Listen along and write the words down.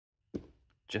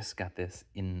just got this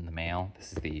in the mail.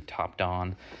 This is the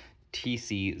Topdon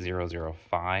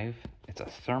TC005. It's a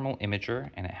thermal imager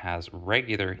and it has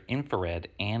regular infrared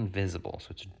and visible, so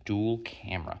it's a dual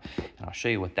camera. And I'll show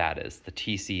you what that is. The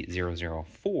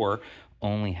TC004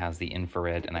 only has the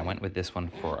infrared, and I went with this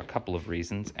one for a couple of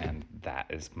reasons, and that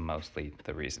is mostly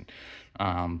the reason.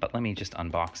 But let me just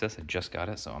unbox this. I just got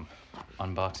it, so I'm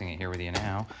unboxing it here with you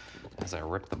now as I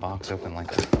rip the box open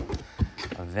like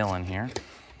a villain here.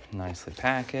 Nicely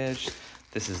packaged.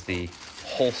 This is the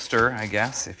holster, I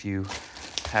guess, if you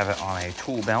have it on a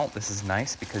tool belt. This is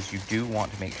nice because you do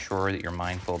want to make sure that you're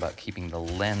mindful about keeping the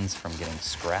lens from getting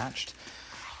scratched.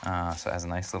 So it has a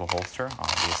nice little holster,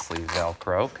 obviously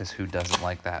Velcro, because who doesn't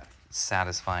like that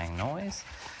satisfying noise?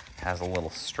 It has a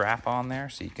little strap on there,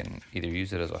 so you can either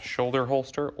use it as a shoulder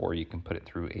holster or you can put it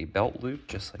through a belt loop,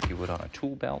 just like you would on a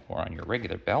tool belt or on your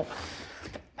regular belt.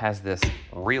 It has this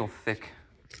real thick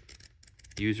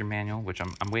user manual, which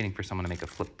I'm waiting for someone to make a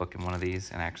flip book in one of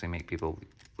these and actually make people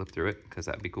flip through it, because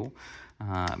that'd be cool.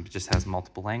 It just has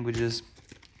multiple languages.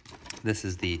 This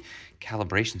is the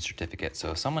calibration certificate,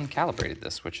 so someone calibrated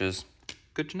this, which is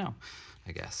good to know,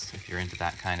 I guess, if you're into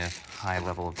that kind of high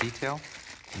level of detail.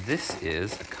 This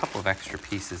is a couple of extra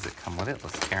pieces that come with it.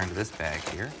 Let's tear into this bag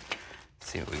here.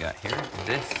 Let's see what we got here.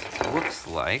 This looks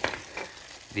like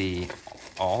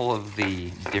all of the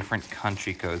different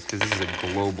country codes, because this is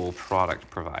a global product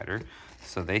provider.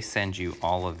 So they send you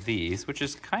all of these, which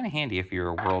is kind of handy if you're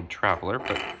a world traveler,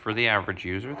 but for the average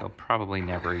user, they'll probably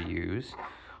never use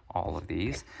all of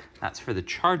these. That's for the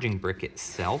charging brick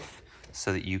itself,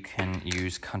 so that you can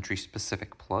use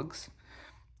country-specific plugs.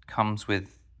 Comes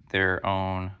with their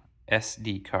own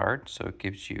SD card, so it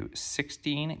gives you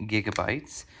 16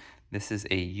 gigabytes. This is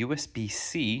a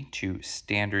USB-C to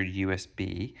standard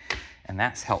USB, and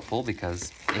that's helpful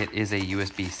because it is a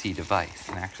USB-C device.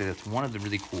 And actually, that's one of the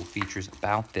really cool features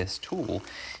about this tool,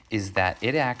 is that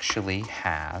it actually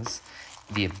has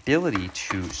the ability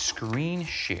to screen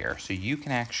share. So you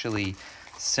can actually,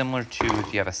 similar to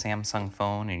if you have a Samsung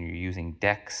phone and you're using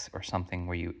DeX or something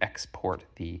where you export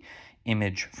the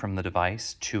image from the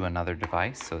device to another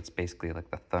device. So it's basically like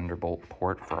the Thunderbolt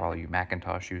port for all you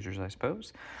Macintosh users, I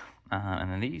suppose. And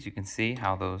then these, you can see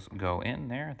how those go in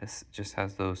there. This just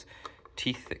has those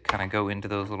teeth that kind of go into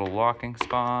those little locking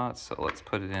spots. So let's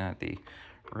put it in at the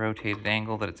rotated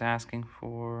angle that it's asking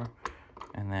for.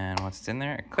 And then once it's in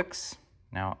there, it clicks.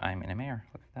 Now I'm in a mirror.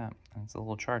 Look at that. That's a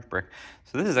little charge brick.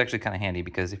 So this is actually kind of handy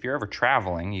because if you're ever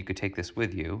traveling, you could take this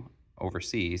with you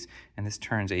overseas, and this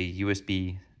turns a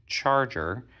USB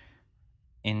charger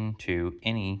into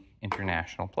any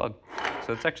international plug.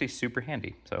 So it's actually super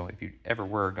handy. So if you ever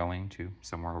were going to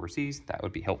somewhere overseas, that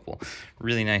would be helpful.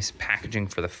 Really nice packaging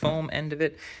for the foam end of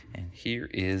it. And here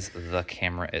is the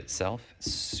camera itself.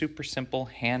 Super simple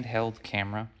handheld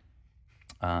camera.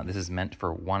 This is meant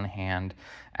for one-hand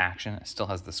action. It still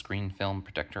has the screen film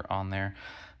protector on there.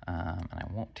 And I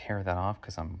won't tear that off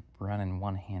because I'm running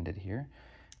one-handed here.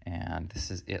 And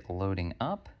this is it loading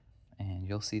up. And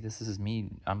you'll see this is me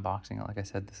unboxing it. Like I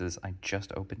said, I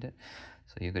just opened it.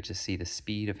 So you get to see the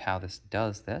speed of how this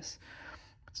does this.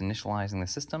 It's initializing the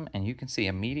system, and you can see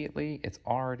immediately it's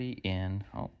already in,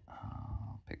 I'll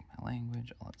pick my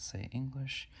language. Let's say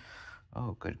English.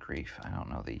 Oh, good grief. I don't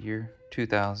know the year.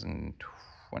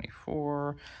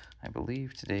 2024. I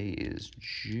believe today is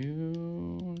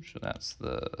June, so that's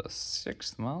the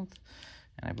 6th month.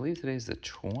 And I believe today is the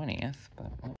 20th,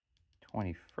 but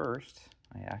 21st.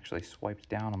 I actually swiped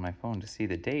down on my phone to see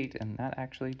the date, and that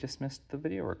actually dismissed the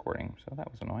video recording, so that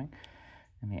was annoying.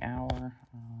 And the hour,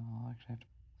 so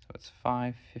it's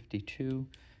 5:52.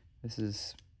 This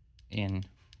is in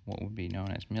what would be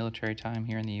known as military time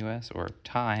here in the US, or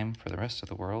time for the rest of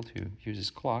the world who uses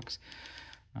clocks.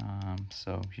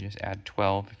 So you just add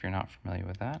 12 if you're not familiar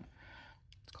with that.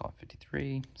 Let's call it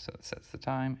 53, so it sets the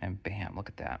time, and bam, look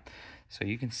at that. So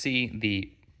you can see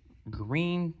the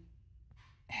green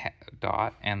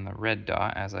dot and the red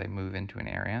dot as I move into an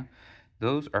area.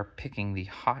 Those are picking the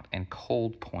hot and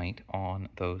cold point on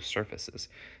those surfaces.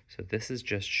 So this is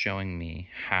just showing me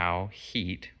how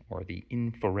heat, or the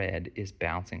infrared, is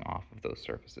bouncing off of those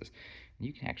surfaces. And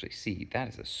you can actually see that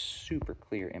is a super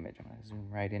clear image. I'm going to zoom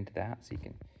right into that so you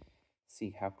can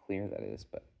see how clear that is.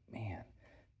 But man,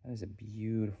 that is a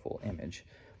beautiful image.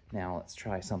 Now let's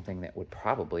try something that would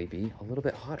probably be a little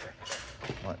bit hotter.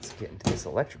 Let's get into this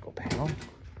electrical panel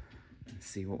and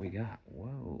see what we got.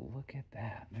 Whoa, look at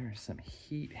that. There's some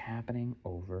heat happening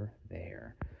over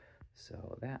there.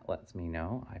 So that lets me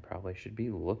know I probably should be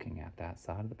looking at that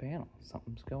side of the panel.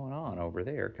 Something's going on over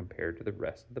there compared to the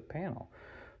rest of the panel.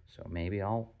 So maybe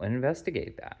I'll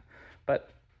investigate that.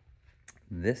 But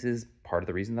this is part of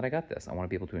the reason that I got this. I want to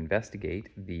be able to investigate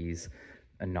these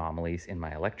anomalies in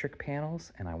my electric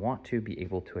panels, and I want to be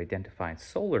able to identify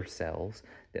solar cells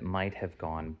that might have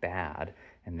gone bad,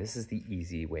 and this is the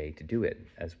easy way to do it,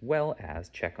 as well as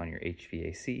check on your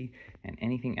HVAC and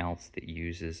anything else that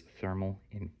uses thermal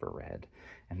infrared.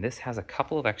 And this has a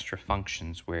couple of extra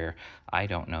functions where I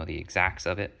don't know the exacts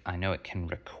of it. I know it can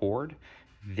record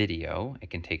video, it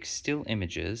can take still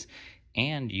images,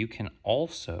 and you can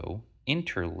also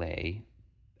interlay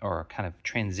or kind of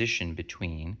transition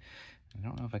between. I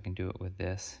don't know if I can do it with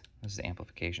this. This is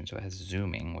amplification, so it has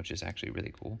zooming, which is actually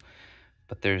really cool.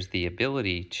 But there's the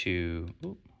ability to,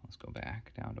 let's go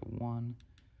back down to 1.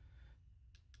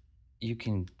 You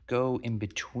can go in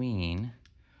between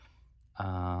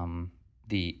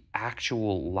the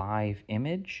actual live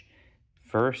image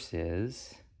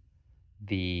versus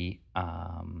the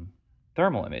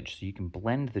thermal image. So you can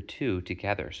blend the two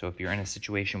together. So if you're in a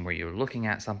situation where you're looking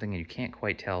at something and you can't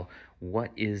quite tell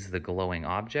what is the glowing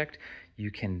object, you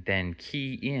can then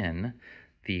key in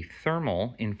the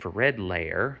thermal infrared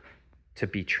layer to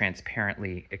be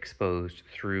transparently exposed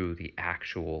through the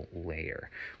actual layer,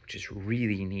 which is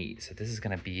really neat. So this is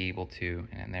going to be able to,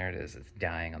 and there it is, it's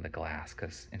dying on the glass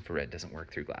because infrared doesn't work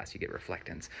through glass. You get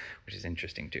reflectance, which is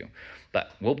interesting too.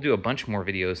 But we'll do a bunch more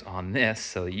videos on this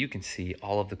so that you can see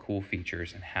all of the cool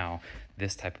features and how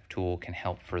this type of tool can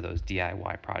help for those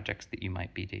DIY projects that you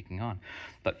might be taking on.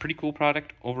 But pretty cool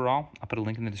product overall. I'll put a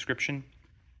link in the description.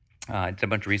 I did a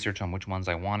bunch of research on which ones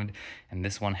I wanted, and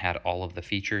this one had all of the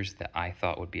features that I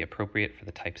thought would be appropriate for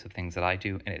the types of things that I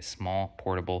do, and it's small,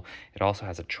 portable. It also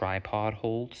has a tripod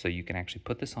hold, so you can actually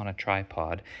put this on a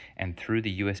tripod, and through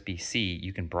the USB-C,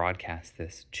 you can broadcast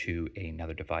this to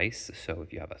another device. So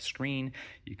if you have a screen,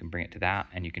 you can bring it to that,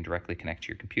 and you can directly connect to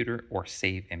your computer or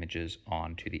save images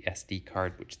onto the SD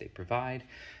card, which they provide,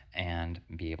 and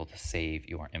be able to save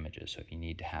your images. So if you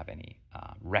need to have any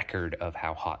record of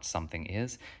how hot something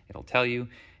is, it'll tell you.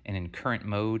 And in current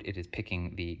mode, it is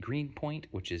picking the green point,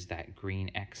 which is that green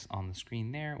X on the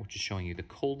screen there, which is showing you the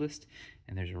coldest.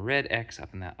 And there's a red X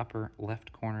up in that upper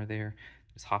left corner there.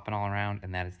 It's hopping all around,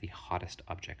 and that is the hottest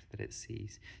object that it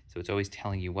sees. So it's always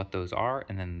telling you what those are,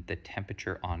 and then the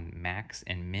temperature on max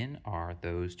and min are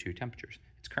those two temperatures.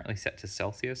 It's currently set to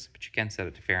Celsius, but you can set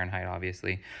it to Fahrenheit,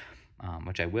 obviously.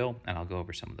 Which I will, and I'll go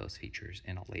over some of those features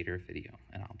in a later video,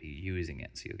 and I'll be using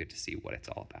it so you'll get to see what it's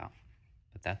all about.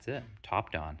 But that's it,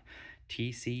 Topdon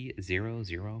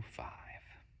TC005.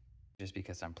 Just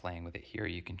because I'm playing with it here,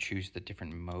 you can choose the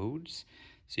different modes,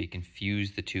 so you can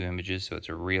fuse the two images, so it's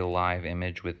a real live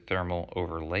image with thermal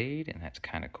overlaid, and that's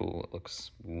kind of cool. It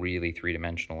looks really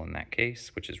three-dimensional in that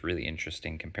case, which is really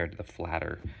interesting compared to the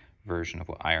flatter version of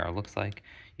what IR looks like.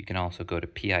 You can also go to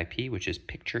PIP, which is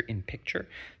picture-in-picture.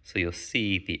 So you'll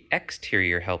see the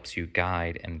exterior helps you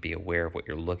guide and be aware of what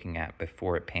you're looking at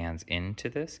before it pans into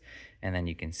this. And then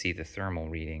you can see the thermal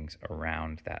readings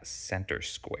around that center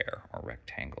square, or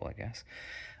rectangle, I guess,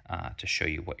 to show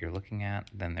you what you're looking at.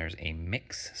 Then there's a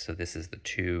mix. So this is the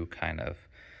two kind of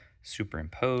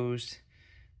superimposed.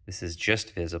 This is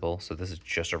just visible. So this is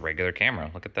just a regular camera.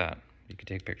 Look at that. You could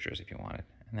take pictures if you wanted.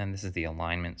 And then this is the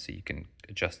alignment, so you can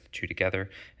adjust the two together,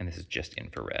 and this is just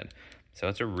infrared. So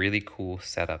it's a really cool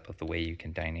setup of the way you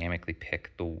can dynamically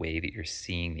pick the way that you're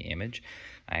seeing the image.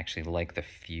 I actually like the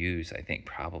fuse, I think,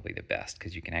 probably the best,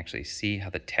 because you can actually see how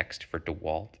the text for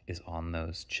DeWalt is on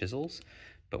those chisels.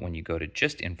 But when you go to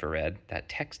just infrared, that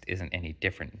text isn't any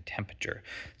different in temperature,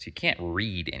 so you can't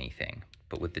read anything.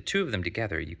 But with the two of them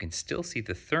together, you can still see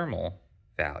the thermal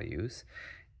values,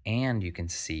 and you can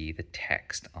see the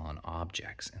text on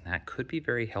objects, and that could be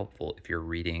very helpful if you're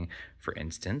reading, for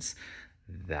instance,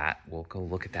 that we'll go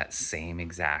look at that same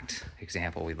exact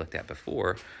example we looked at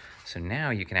before. So now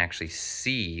you can actually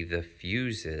see the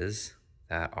fuses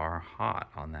that are hot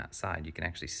on that side. You can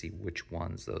actually see which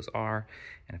ones those are,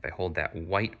 and if I hold that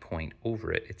white point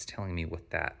over it, it's telling me what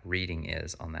that reading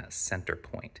is on that center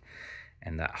point.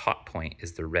 And that hot point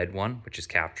is the red one, which is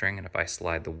capturing. And if I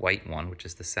slide the white one, which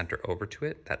is the center, over to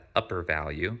it, that upper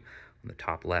value on the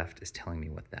top left is telling me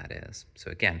what that is.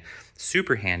 So again,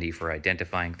 super handy for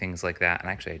identifying things like that. And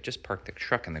actually, I just parked the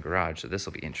truck in the garage, so this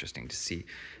will be interesting to see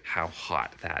how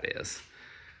hot that is.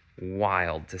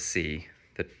 Wild to see.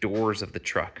 The doors of the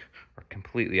truck are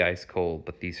completely ice cold,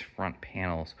 but these front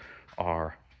panels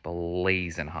are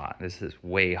blazing hot. This is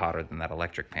way hotter than that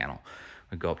electric panel.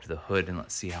 We go up to the hood and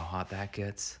let's see how hot that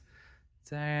gets.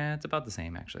 It's about the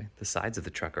same, actually. The sides of the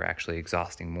truck are actually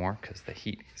exhausting more because the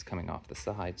heat is coming off the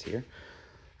sides here.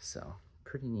 So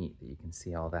pretty neat that you can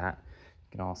see all that.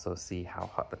 You can also see how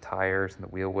hot the tires and the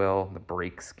wheel well and the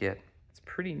brakes get. It's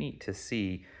pretty neat to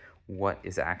see what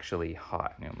is actually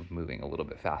hot. You know, moving a little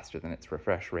bit faster than its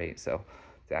refresh rate, so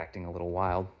it's acting a little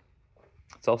wild.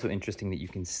 It's also interesting that you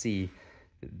can see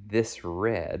this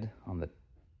red on the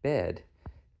bed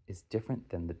is different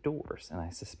than the doors, and I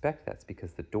suspect that's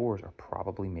because the doors are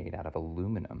probably made out of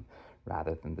aluminum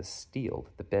rather than the steel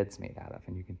that the bed's made out of.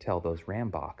 And you can tell those RAM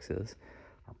boxes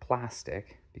are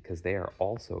plastic because they are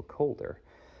also colder.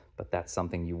 But that's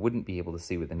something you wouldn't be able to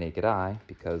see with the naked eye,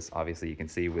 because obviously you can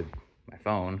see with my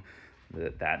phone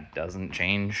that that doesn't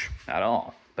change at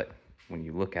all. But when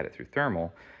you look at it through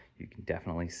thermal, you can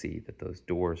definitely see that those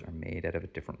doors are made out of a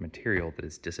different material that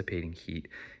is dissipating heat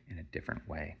in a different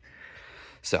way.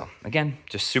 So again,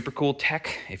 just super cool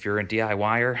tech. If you're a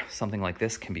DIYer, something like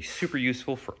this can be super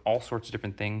useful for all sorts of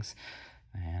different things.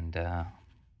 And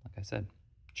like I said,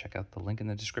 check out the link in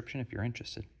the description if you're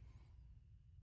interested.